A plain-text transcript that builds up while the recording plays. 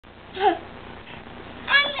What's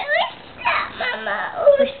that, Mama?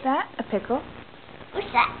 What's that? A pickle?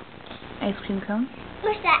 What's that? Ice cream cone?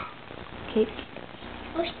 What's that? Cake?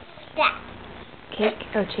 What's that?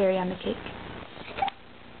 Cake or cherry on the cake?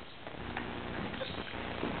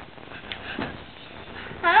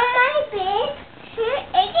 My bed.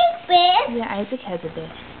 Isaac's bed. Yeah, Isaac has a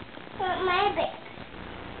bed. My bed.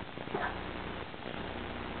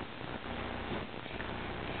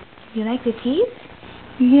 You like the teeth?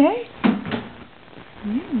 Yes.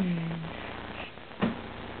 Mmm.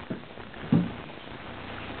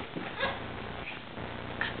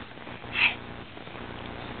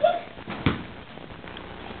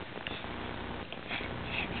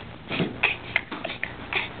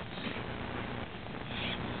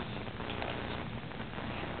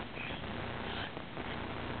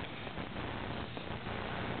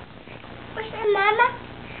 What's that, Mama?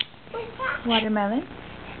 What's that? Watermelon?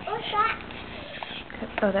 What's that?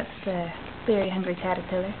 Oh, that's the very hungry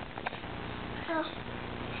caterpillar. Oh.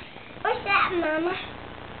 What's that, Mama?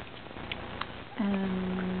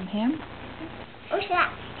 Ham? What's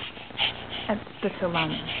that? That's the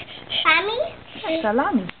salami. Mommy?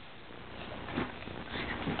 Salami.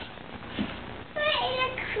 What is a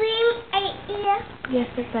cream idea? Yes,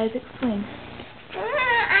 that's Isaac's swing.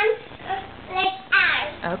 I'm like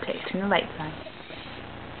eyes. Okay, turn the lights on.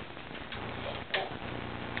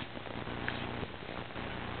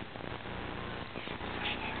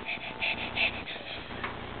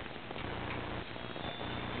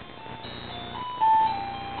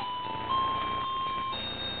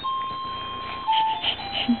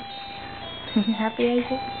 You happy,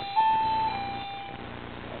 Isaac?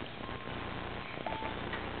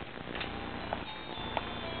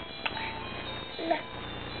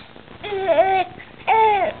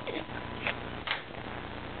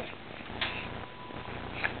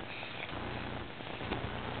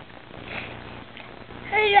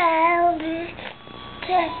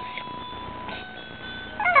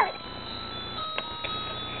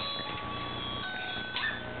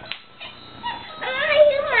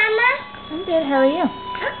 I'm good. How are you?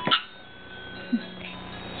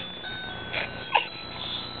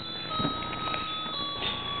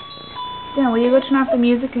 Dan, will you go turn off the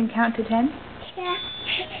music and count to 10? Yeah.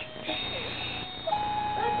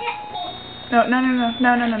 No.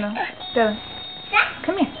 Dylan,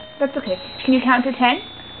 come here. That's okay. Can you count to 10?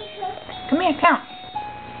 Come here, count.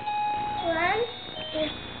 1, 2,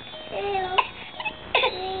 3,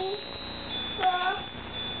 4,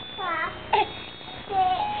 5, 6,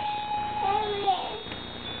 7,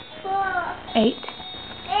 4, 8. 8,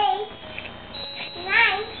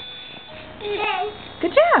 9, 10,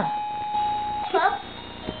 Good job. 12,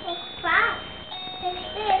 5, 6,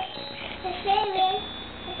 7,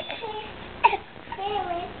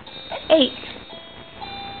 8.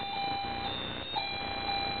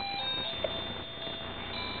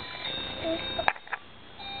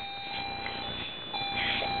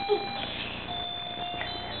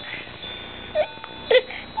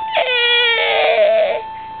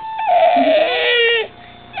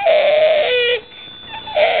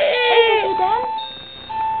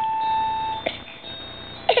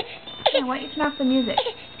 Why don't you turn off the music?